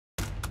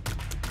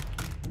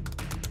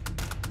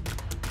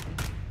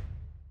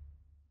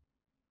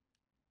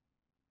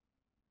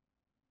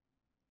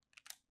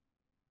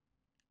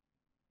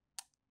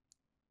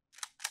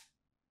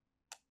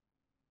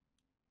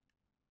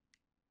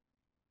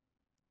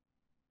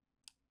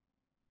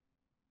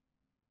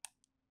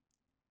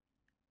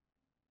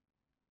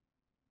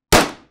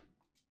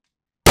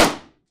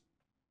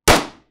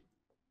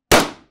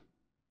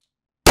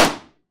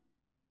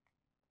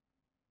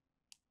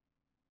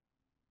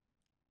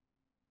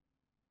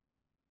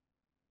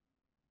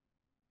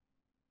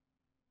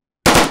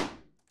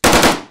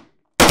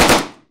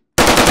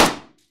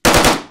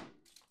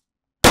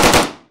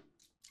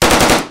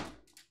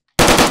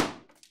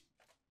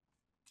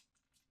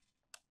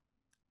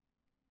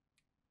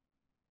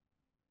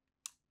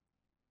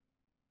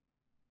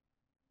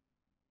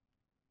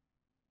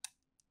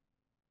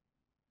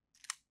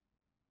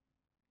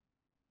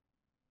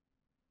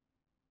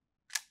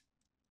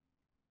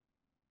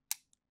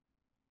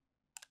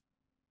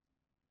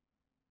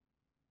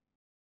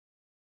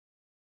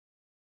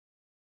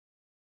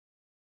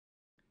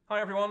Hi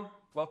everyone,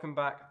 welcome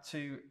back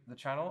to the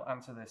channel and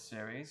to this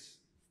series.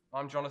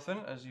 I'm Jonathan,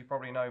 as you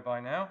probably know by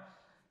now,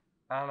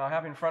 and I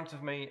have in front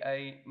of me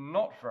a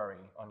not very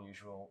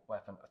unusual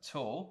weapon at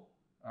all.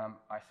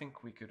 I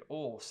think we could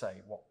all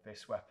say what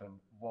this weapon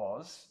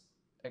was,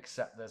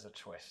 except there's a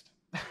twist.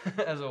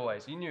 As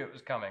always, you knew it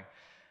was coming.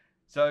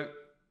 So,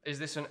 is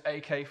this an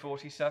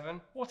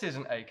AK-47? What is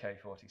an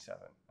AK-47?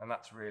 And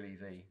that's really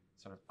the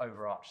sort of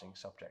overarching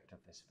subject of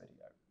this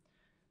video.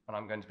 And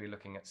I'm going to be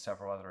looking at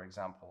several other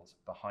examples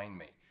behind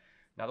me.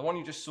 Now, the one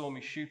you just saw me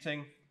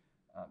shooting,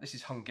 this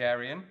is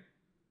Hungarian.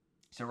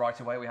 So right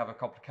away we have a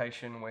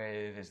complication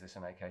with, is this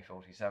an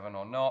AK-47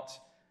 or not?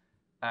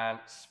 And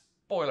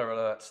spoiler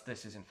alert,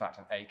 this is in fact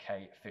an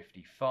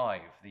AK-55,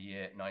 the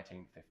year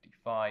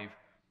 1955.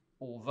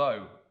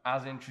 Although,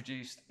 as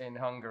introduced in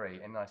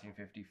Hungary in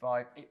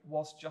 1955, it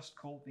was just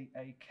called the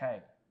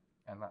AK.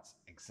 And that's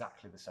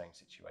exactly the same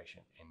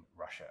situation in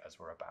Russia as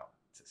we're about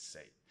to see.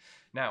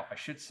 Now, I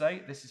should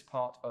say this is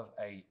part of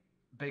a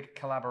big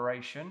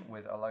collaboration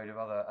with a load of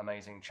other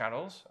amazing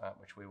channels,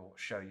 which we will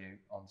show you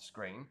on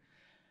screen.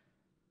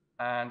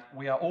 And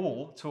we are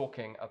all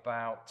talking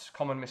about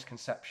common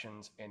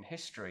misconceptions in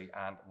history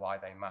and why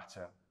they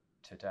matter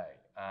today.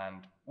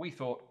 And we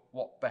thought,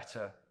 what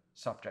better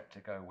subject to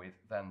go with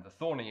than the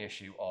thorny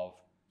issue of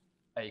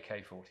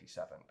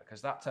AK-47,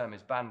 because that term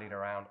is bandied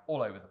around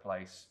all over the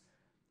place,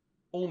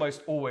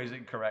 almost always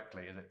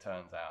incorrectly, as it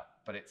turns out,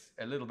 but it's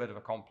a little bit of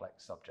a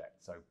complex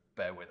subject, so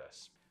bear with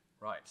us.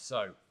 Right,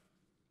 so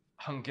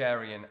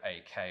Hungarian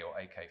AK or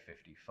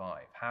AK-55,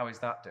 how is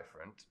that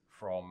different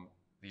from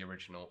the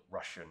original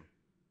Russian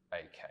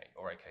AK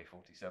or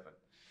AK-47?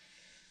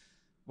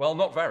 Well,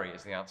 not very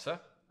is the answer.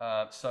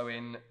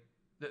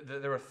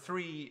 There are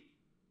three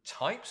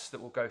types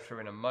that we'll go through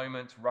in a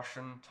moment,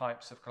 Russian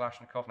types of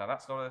Kalashnikov. Now,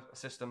 that's not a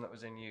system that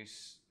was in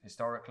use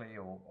historically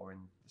or in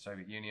the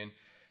Soviet Union.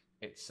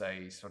 It's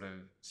a sort of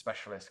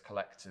specialist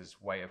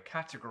collector's way of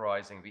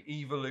categorizing the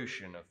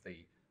evolution of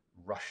the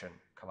Russian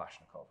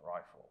Kalashnikov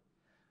rifle.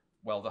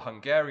 Well, the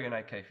Hungarian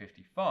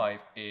AK-55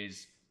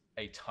 is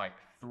a Type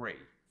 3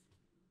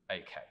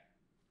 AK.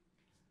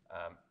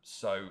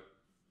 So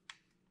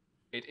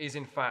it is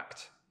in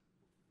fact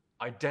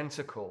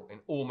identical in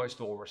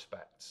almost all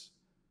respects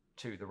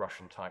to the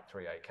Russian Type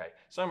 3 AK.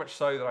 So much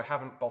so that I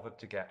haven't bothered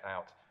to get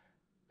out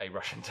a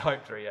Russian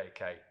Type 3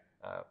 AK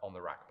on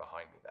the rack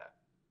behind me there.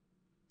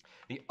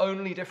 The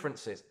only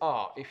differences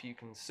are, if you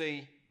can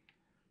see,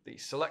 the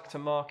selector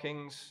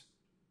markings,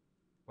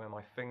 where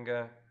my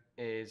finger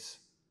is,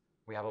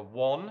 we have a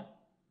 1,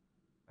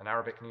 an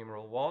Arabic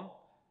numeral 1,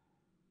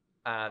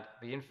 and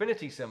the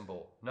infinity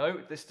symbol.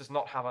 No, this does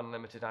not have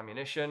unlimited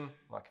ammunition,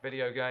 like a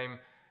video game.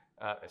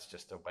 It's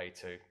just a way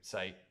to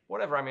say,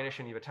 whatever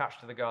ammunition you've attached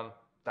to the gun,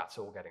 that's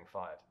all getting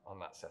fired on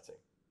that setting.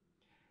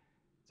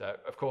 So,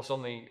 of course,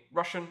 on the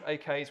Russian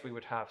AKs, we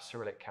would have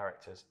Cyrillic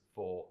characters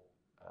for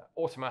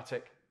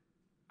automatic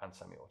and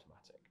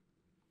semi-automatic.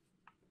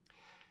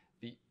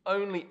 The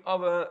only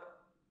other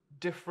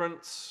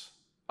difference,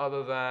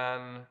 other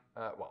than,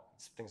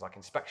 things like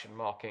inspection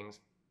markings,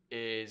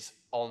 is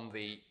on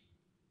the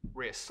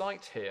rear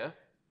sight here,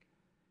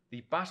 the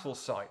battle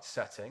sight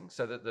setting,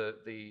 so that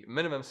the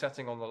minimum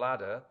setting on the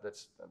ladder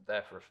that's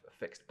there for a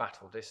fixed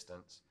battle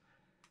distance,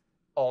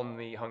 on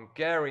the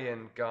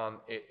Hungarian gun,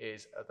 it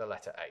is the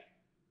letter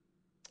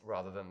A,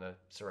 rather than the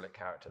Cyrillic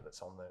character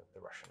that's on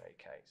the Russian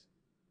AKs.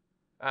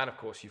 And of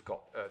course, you've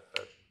got a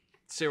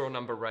serial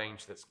number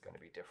range that's going to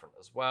be different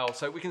as well.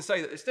 So we can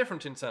say that it's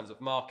different in terms of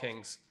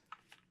markings,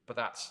 but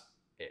that's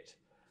it.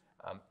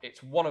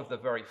 It's one of the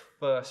very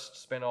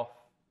first spin-off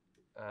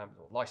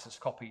licensed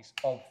copies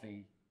of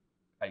the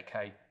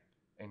AK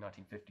in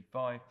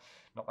 1955,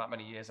 not that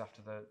many years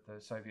after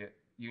the Soviet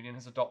Union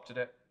has adopted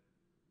it.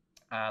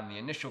 And the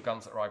initial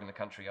guns that arrive in the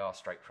country are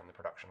straight from the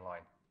production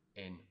line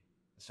in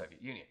the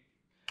Soviet Union.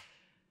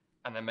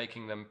 And they're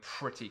making them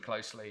pretty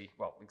closely,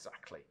 well,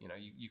 exactly. You know,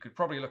 you could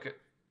probably look at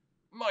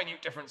minute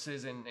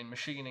differences in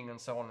machining and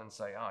so on and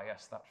say, ah,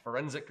 yes, that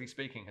forensically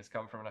speaking has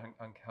come from a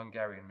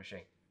Hungarian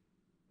machine.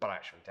 But I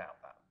actually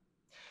doubt that.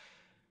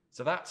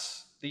 So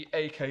that's the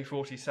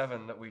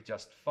AK-47 that we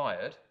just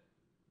fired.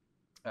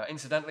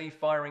 Incidentally,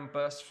 firing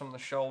bursts from the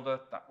shoulder,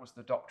 that was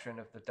the doctrine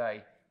of the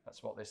day.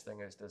 That's what this thing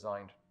is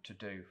designed to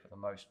do for the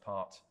most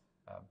part,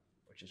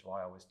 which is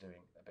why I was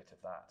doing a bit of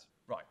that.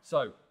 Right,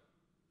 so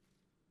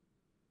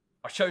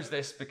I chose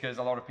this because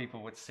a lot of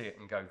people would see it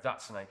and go,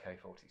 that's an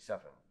AK-47.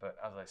 But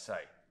as I say,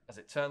 as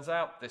it turns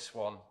out, this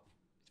one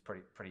is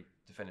pretty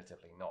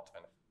definitively not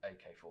an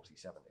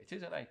AK-47. It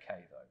is an AK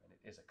though, and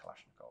it is a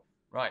Kalashnikov.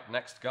 Right,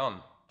 next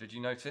gun. Did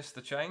you notice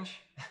the change?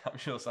 I'm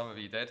sure some of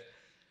you did.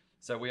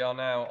 So we are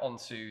now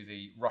onto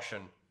the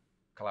Russian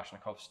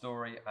Kalashnikov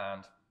story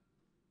and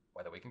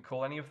whether we can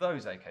call any of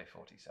those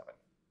AK-47.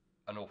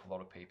 An awful lot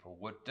of people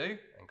would do,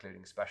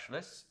 including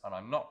specialists, and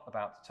I'm not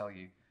about to tell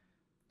you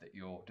that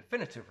you're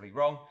definitively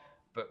wrong,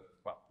 but,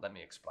 well, let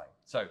me explain.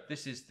 So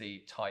this is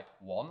the Type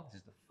 1. This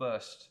is the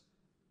first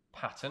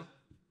pattern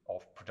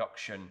of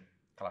production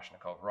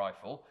Kalashnikov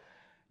rifle.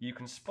 You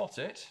can spot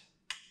it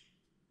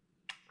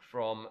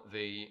from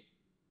the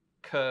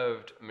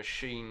curved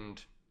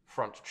machined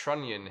front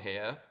trunnion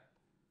here,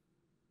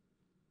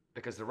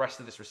 because the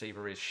rest of this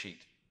receiver is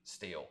sheet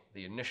steel.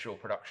 The initial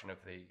production of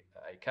the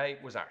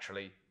AK was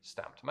actually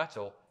stamped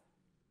metal,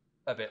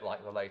 a bit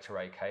like the later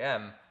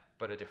AKM,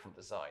 but a different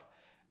design.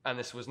 And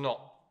this was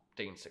not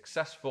deemed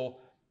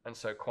successful, and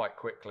so quite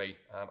quickly,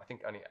 I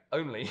think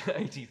only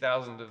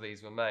 80,000 of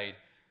these were made,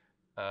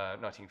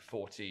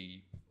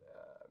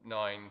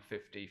 1949,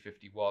 50,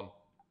 51,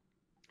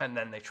 and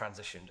then they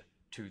transitioned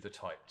to the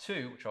Type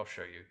 2, which I'll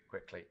show you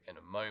quickly in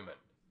a moment.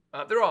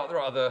 There are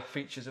other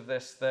features of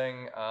this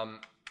thing.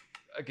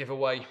 A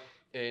giveaway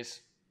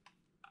is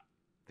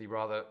the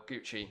rather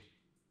Gucci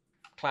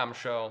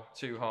clamshell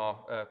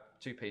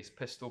two-piece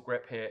pistol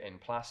grip here in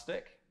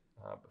plastic,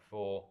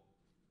 before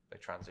they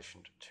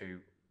transitioned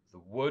to the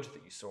wood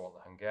that you saw on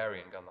the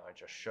Hungarian gun that I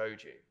just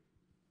showed you.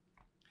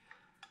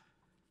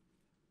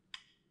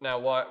 Now,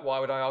 why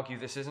would I argue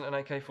this isn't an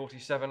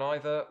AK-47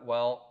 either?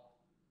 Well,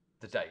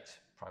 the date,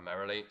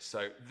 primarily.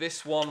 So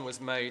this one was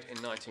made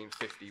in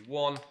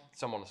 1951.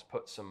 Someone has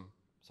put some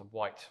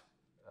white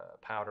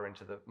powder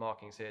into the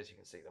markings here, so you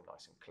can see them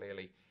nice and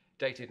clearly.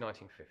 Dated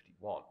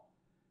 1951.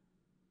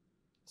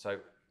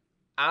 So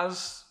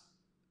as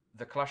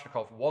the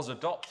Kalashnikov was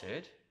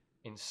adopted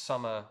in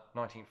summer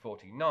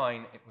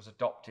 1949, it was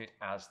adopted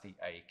as the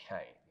AK,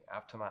 the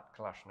Avtomat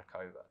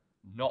Kalashnikova,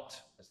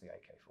 not as the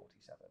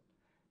AK-47.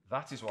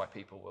 That is why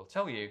people will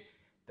tell you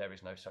there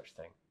is no such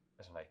thing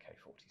as an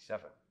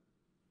AK-47.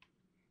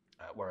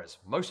 Whereas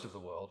most of the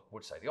world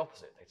would say the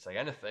opposite. They'd say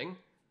anything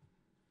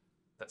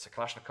that's a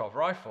Kalashnikov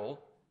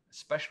rifle,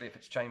 especially if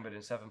it's chambered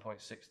in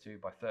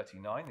 7.62 by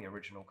 39, the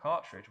original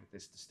cartridge with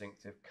this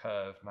distinctive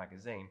curved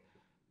magazine,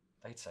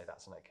 they'd say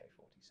that's an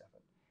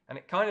AK-47. And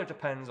it kind of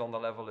depends on the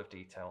level of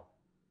detail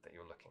that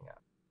you're looking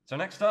at. So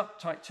next up,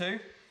 Type 2.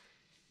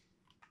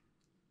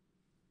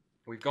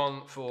 We've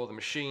gone for the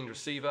machined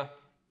receiver,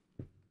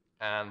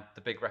 and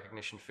the big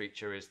recognition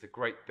feature is the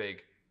great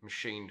big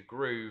machined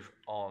groove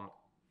on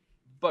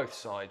both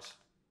sides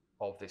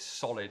of this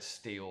solid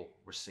steel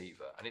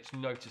receiver, and it's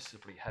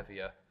noticeably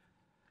heavier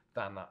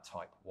than that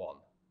Type 1,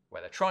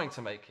 where they're trying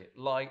to make it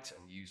light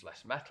and use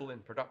less metal in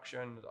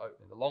production.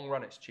 In the long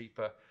run, it's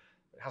cheaper.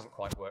 It hasn't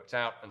quite worked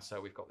out, and so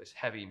we've got this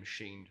heavy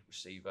machined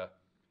receiver.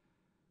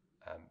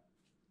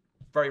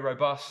 Very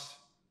robust,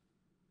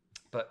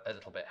 but a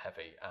little bit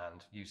heavy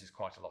and uses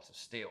quite a lot of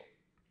steel.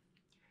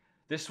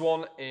 This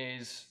one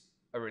is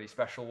a really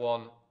special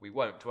one. We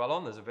won't dwell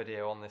on. There's a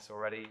video on this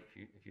already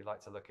if you'd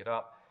like to look it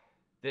up.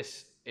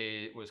 This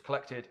was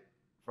collected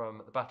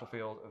from the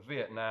battlefield of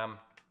Vietnam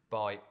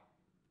by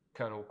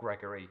Colonel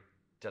Gregory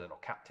Dillon, or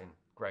Captain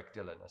Greg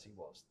Dillon, as he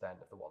was then,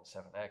 of the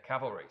 1-7 Air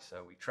Cavalry.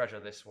 So we treasure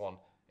this one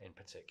in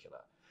particular.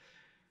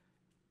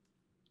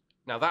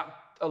 Now that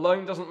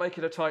alone doesn't make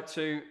it a Type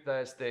 2.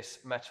 There's this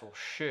metal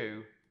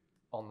shoe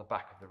on the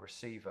back of the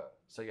receiver.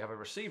 So you have a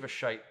receiver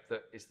shape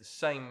that is the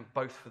same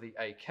both for the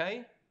AK,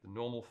 the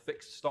normal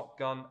fixed stock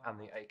gun, and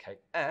the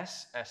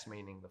AKS, S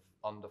meaning the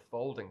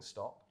underfolding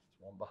stock.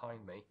 There's one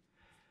behind me.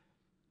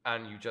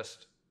 And you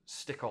just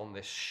stick on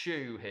this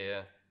shoe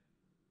here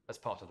as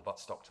part of the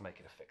buttstock to make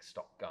it a fixed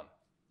stock gun,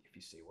 if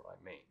you see what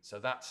I mean. So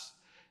that's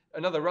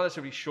another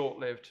relatively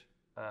short-lived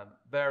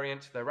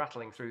variant. They're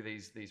rattling through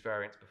these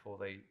variants before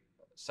they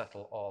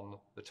settle on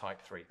the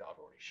Type 3 that I've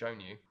already shown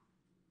you.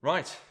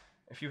 Right,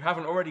 if you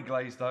haven't already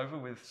glazed over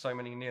with so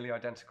many nearly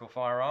identical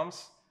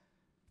firearms,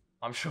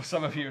 I'm sure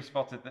some of you have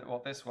spotted that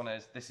what this one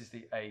is. This is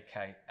the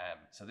AKM.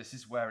 So this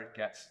is where it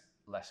gets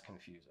less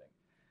confusing.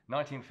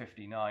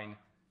 1959,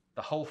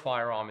 the whole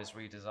firearm is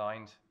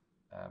redesigned,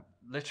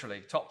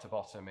 literally top to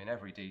bottom in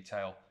every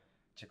detail,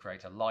 to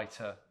create a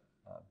lighter,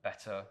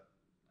 better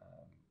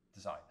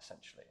design,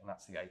 essentially, and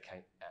that's the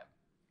AKM.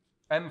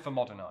 M for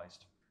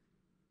modernized.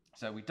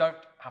 So we don't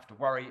have to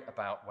worry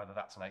about whether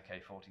that's an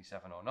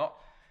AK-47 or not.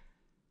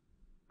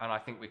 And I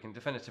think we can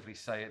definitively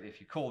say that if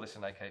you call this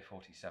an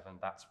AK-47,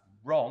 that's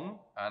wrong.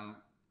 And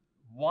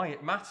why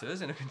it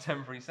matters in a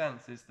contemporary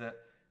sense is that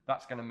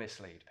that's going to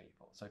mislead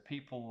people. So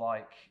people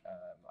like,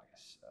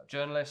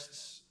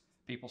 journalists,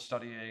 people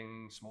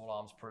studying small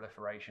arms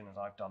proliferation, as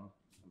I've done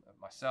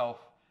myself,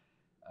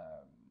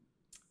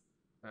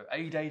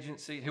 aid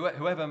agency,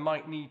 whoever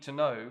might need to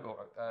know,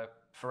 or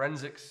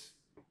forensics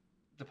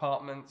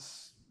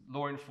departments,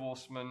 law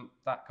enforcement,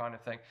 that kind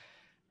of thing.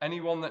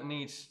 Anyone that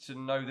needs to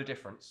know the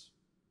difference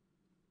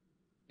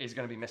is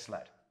going to be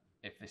misled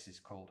if this is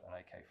called an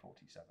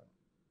AK-47.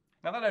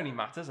 Now that only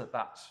matters at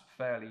that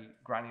fairly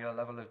granular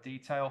level of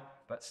detail,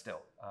 but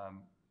still,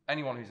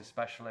 anyone who's a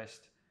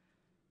specialist,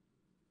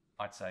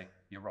 I'd say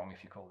you're wrong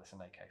if you call this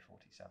an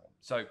AK-47.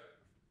 So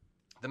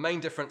the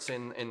main difference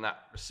in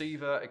that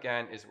receiver,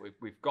 again, is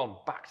we've gone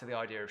back to the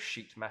idea of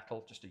sheet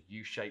metal, just a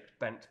U-shaped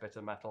bent bit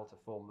of metal to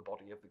form the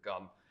body of the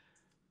gun.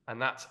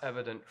 And that's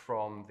evident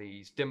from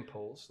these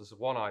dimples. There's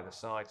one either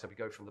side, so we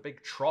go from the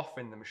big trough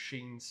in the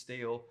machined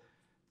steel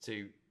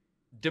to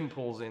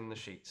dimples in the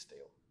sheet steel.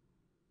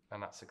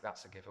 And that's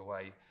a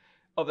giveaway.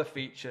 Other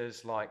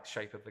features like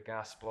shape of the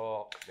gas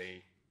block,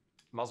 the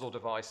muzzle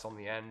device on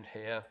the end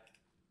here,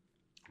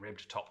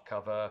 ribbed top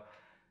cover,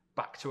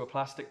 back to a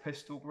plastic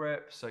pistol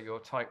grip. So your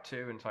Type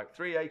 2 and Type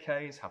 3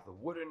 AKs have the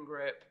wooden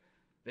grip.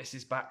 This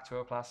is back to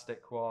a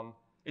plastic one.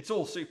 It's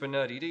all super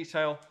nerdy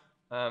detail,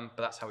 but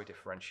that's how we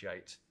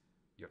differentiate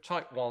your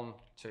Type 1,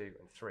 2,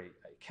 and 3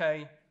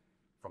 AK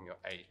from your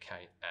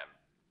AKM.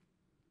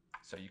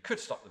 So you could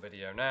stop the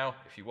video now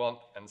if you want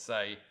and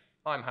say,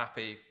 I'm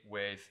happy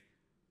with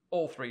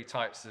all three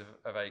types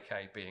of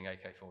AK being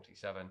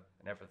AK-47 and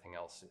everything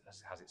else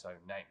has its own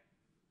name.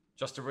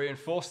 Just to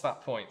reinforce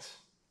that point,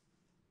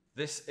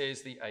 this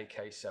is the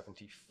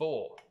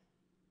AK-74.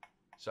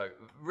 So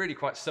really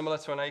quite similar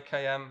to an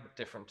AKM, but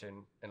different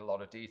in a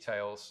lot of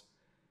details.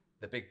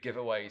 The big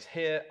giveaways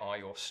here are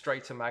your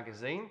straighter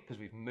magazine, because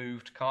we've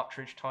moved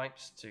cartridge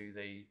types to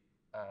the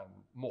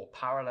more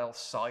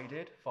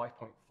parallel-sided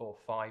 5.45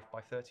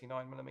 by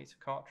 39mm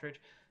cartridge,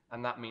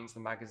 and that means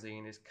the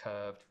magazine is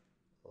curved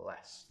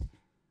less.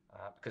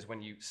 Because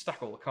when you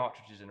stack all the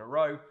cartridges in a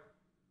row,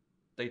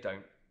 they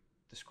don't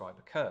describe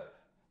a curve.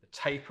 The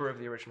taper of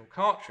the original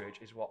cartridge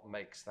is what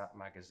makes that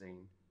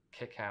magazine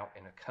kick out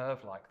in a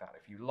curve like that.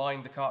 If you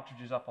lined the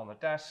cartridges up on the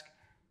desk,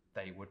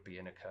 they would be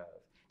in a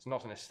curve. It's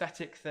not an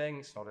aesthetic thing,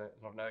 it's not an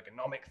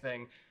ergonomic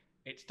thing,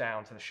 it's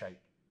down to the shape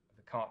of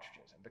the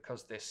cartridges. And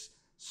because this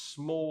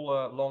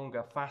smaller,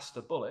 longer,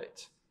 faster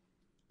bullet,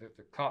 the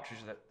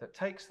cartridge that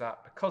takes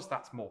that, because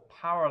that's more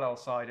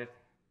parallel-sided,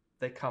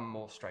 they come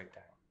more straight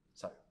down.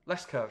 So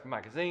less curved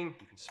magazine,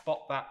 you can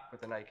spot that with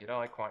the naked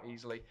eye quite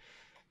easily.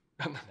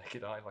 The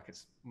naked eye, like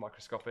it's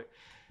microscopic.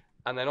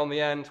 And then on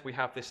the end, we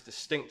have this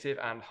distinctive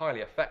and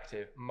highly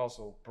effective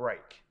muzzle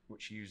brake,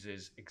 which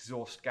uses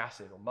exhaust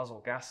gases or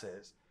muzzle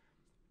gases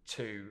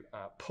to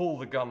pull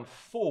the gun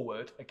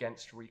forward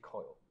against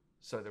recoil.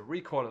 So the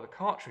recoil of the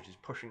cartridge is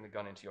pushing the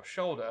gun into your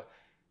shoulder.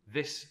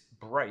 This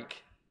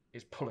brake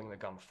is pulling the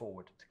gun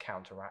forward to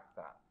counteract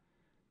that.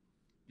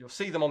 You'll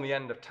see them on the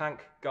end of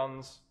tank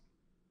guns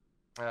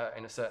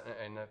in the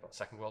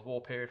Second World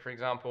War period, for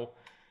example.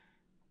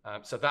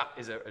 So that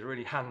is a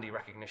really handy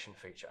recognition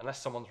feature,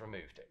 unless someone's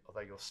removed it,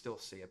 although you'll still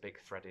see a big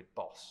threaded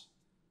boss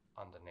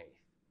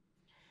underneath.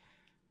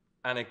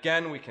 And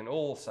again, we can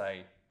all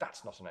say,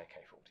 that's not an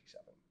AK-47.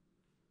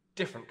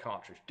 Different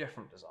cartridge,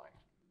 different design.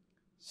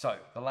 So,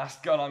 the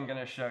last gun I'm going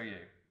to show you,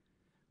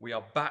 we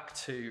are back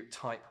to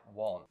Type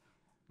 1.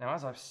 Now,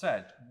 as I've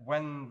said,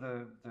 when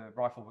the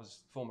rifle was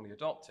formally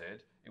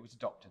adopted, it was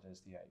adopted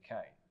as the AK,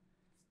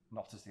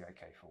 not as the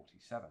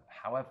AK-47.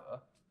 However,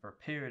 for a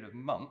period of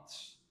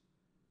months,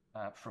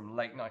 from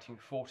late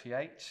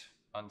 1948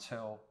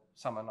 until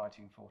summer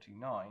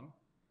 1949,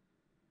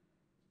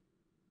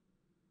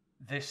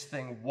 this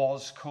thing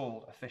was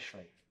called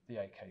officially the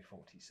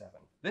AK-47.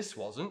 This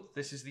wasn't.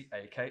 This is the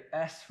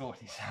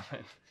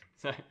AKS-47.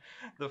 So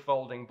the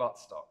folding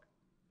buttstock.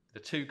 The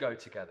two go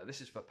together.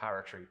 This is for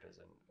paratroopers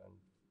and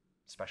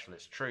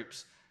specialist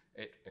troops.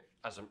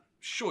 As I'm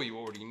sure you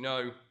already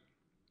know,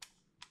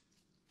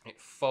 it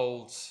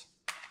folds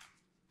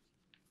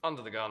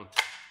under the gun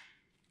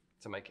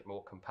to make it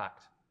more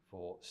compact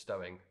for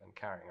stowing and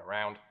carrying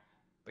around,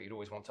 but you'd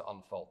always want to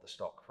unfold the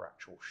stock for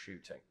actual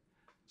shooting.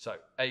 So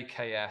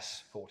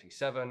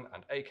AKS-47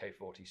 and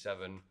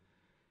AK-47,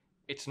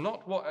 it's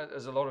not what,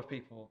 as a lot of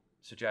people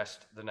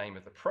suggest, the name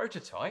of the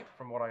prototype,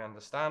 from what I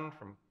understand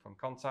from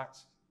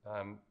contacts.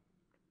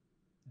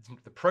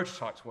 The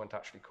prototypes weren't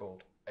actually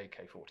called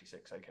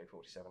AK-46,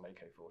 AK-47,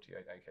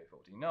 AK-48,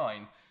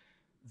 AK-49.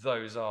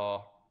 Those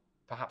are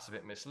perhaps a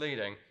bit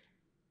misleading.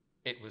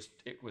 It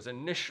was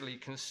initially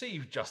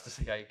conceived just as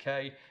the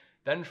AK,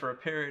 then for a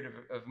period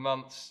of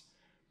months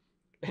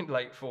in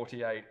late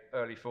 48,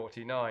 early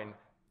 49,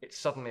 it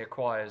suddenly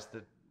acquires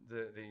the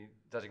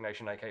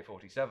designation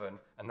AK-47,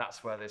 and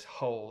that's where this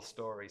whole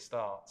story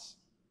starts.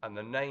 And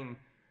the name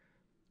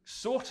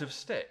sort of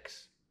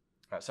sticks.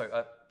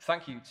 So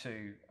thank you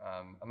to,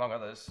 among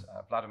others,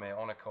 Vladimir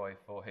Onakoy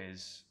for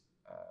his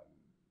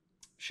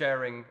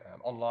sharing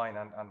online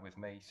and with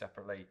me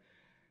separately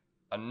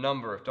a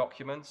number of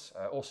documents.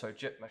 Also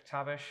Jip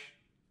McTavish,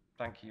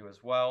 thank you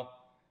as well.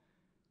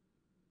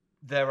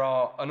 There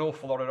are an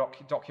awful lot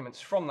of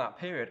documents from that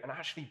period, and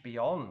actually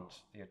beyond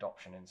the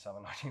adoption in summer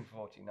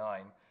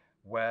 1949,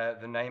 where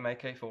the name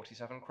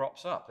AK-47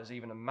 crops up. There's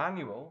even a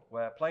manual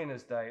where, plain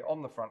as day,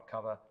 on the front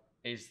cover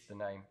is the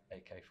name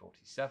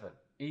AK-47,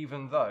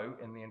 even though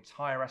in the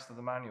entire rest of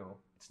the manual,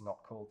 it's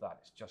not called that.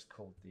 It's just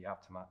called the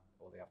Automat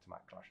or the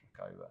Automat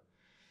Kalashnikova.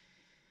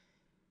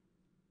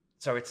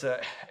 So it's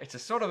a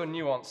sort of a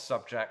nuanced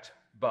subject,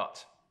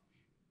 but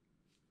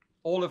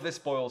all of this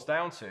boils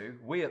down to,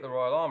 we at the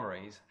Royal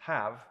Armouries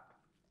have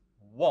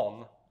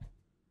one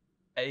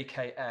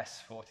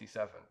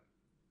AKS-47.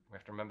 We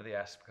have to remember the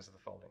S because of the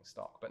folding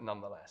stock, but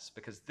nonetheless,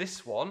 because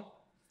this one,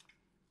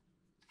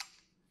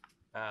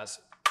 as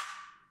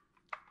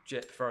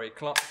Jip very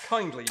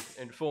kindly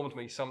informed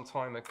me some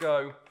time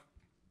ago,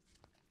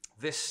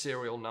 this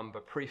serial number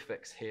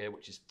prefix here,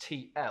 which is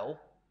TL,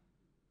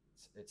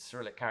 it's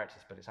Cyrillic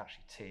characters, but it's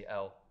actually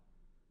TL,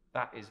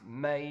 that is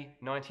May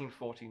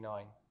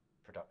 1949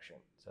 production.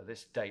 So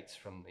this dates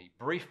from the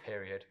brief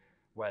period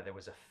where there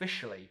was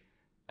officially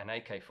an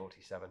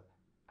AK-47,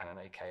 and an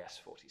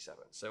AKS-47.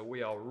 So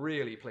we are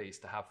really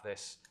pleased to have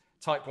this.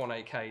 Type 1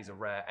 AKs are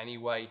rare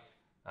anyway.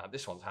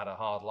 This one's had a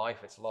hard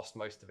life. It's lost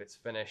most of its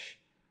finish.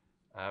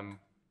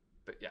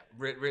 But yeah,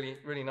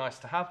 really nice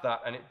to have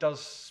that. And it does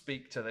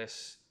speak to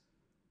this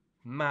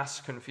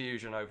mass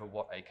confusion over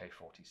what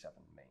AK-47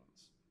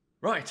 means.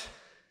 Right.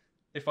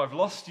 If I've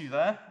lost you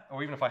there,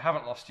 or even if I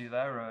haven't lost you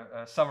there,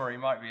 a summary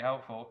might be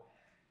helpful.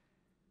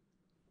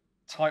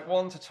 Type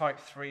 1 to Type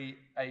 3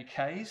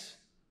 AKs,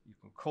 you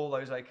can call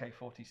those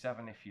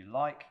AK-47 if you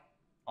like.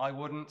 I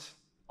wouldn't.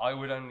 I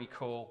would only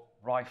call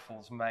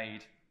rifles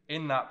made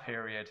in that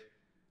period,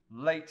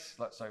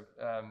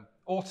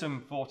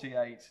 autumn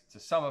 48 to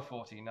summer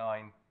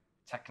 49,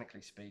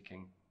 technically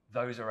speaking,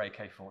 those are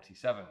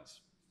AK-47s,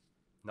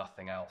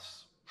 nothing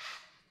else.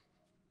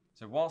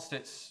 So whilst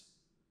it's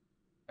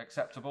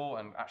acceptable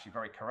and actually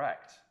very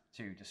correct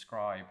to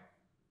describe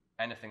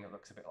anything that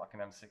looks a bit like an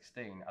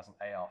M16 as an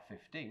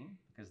AR-15,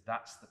 because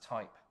that's the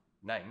type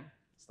name,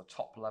 it's the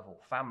top level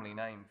family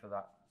name for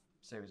that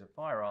series of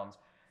firearms,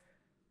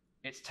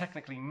 it's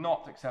technically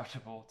not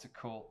acceptable to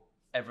call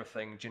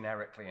everything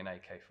generically an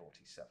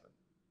AK-47.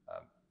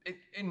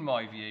 In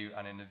my view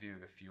and in the view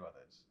of a few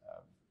others.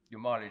 Your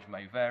mileage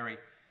may vary,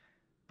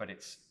 but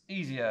it's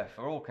easier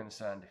for all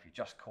concerned if you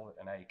just call it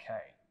an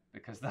AK,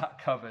 because that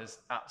covers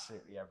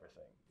absolutely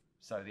everything.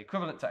 So the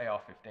equivalent to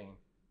AR-15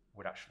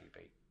 would actually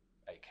be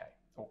AK,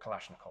 or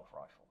Kalashnikov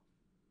rifle.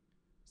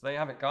 So there you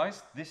have it,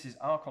 guys. This is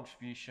our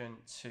contribution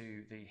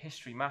to the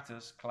History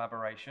Matters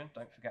collaboration.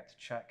 Don't forget to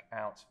check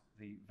out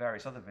the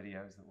various other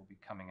videos that will be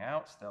coming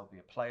out. There'll be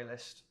a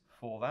playlist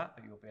for that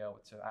you'll be able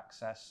to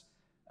access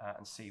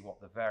and see what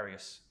the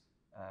various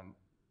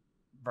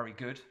very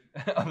good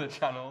other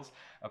channels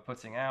are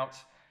putting out.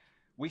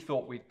 We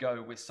thought we'd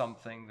go with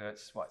something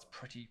that's, well, it's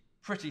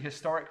pretty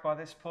historic by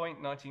this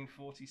point.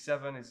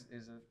 1947 is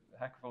a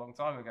heck of a long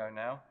time ago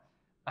now,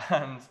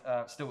 and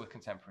still with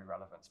contemporary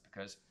relevance,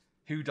 because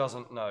who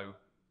doesn't know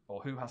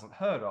or who hasn't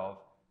heard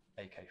of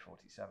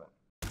AK-47?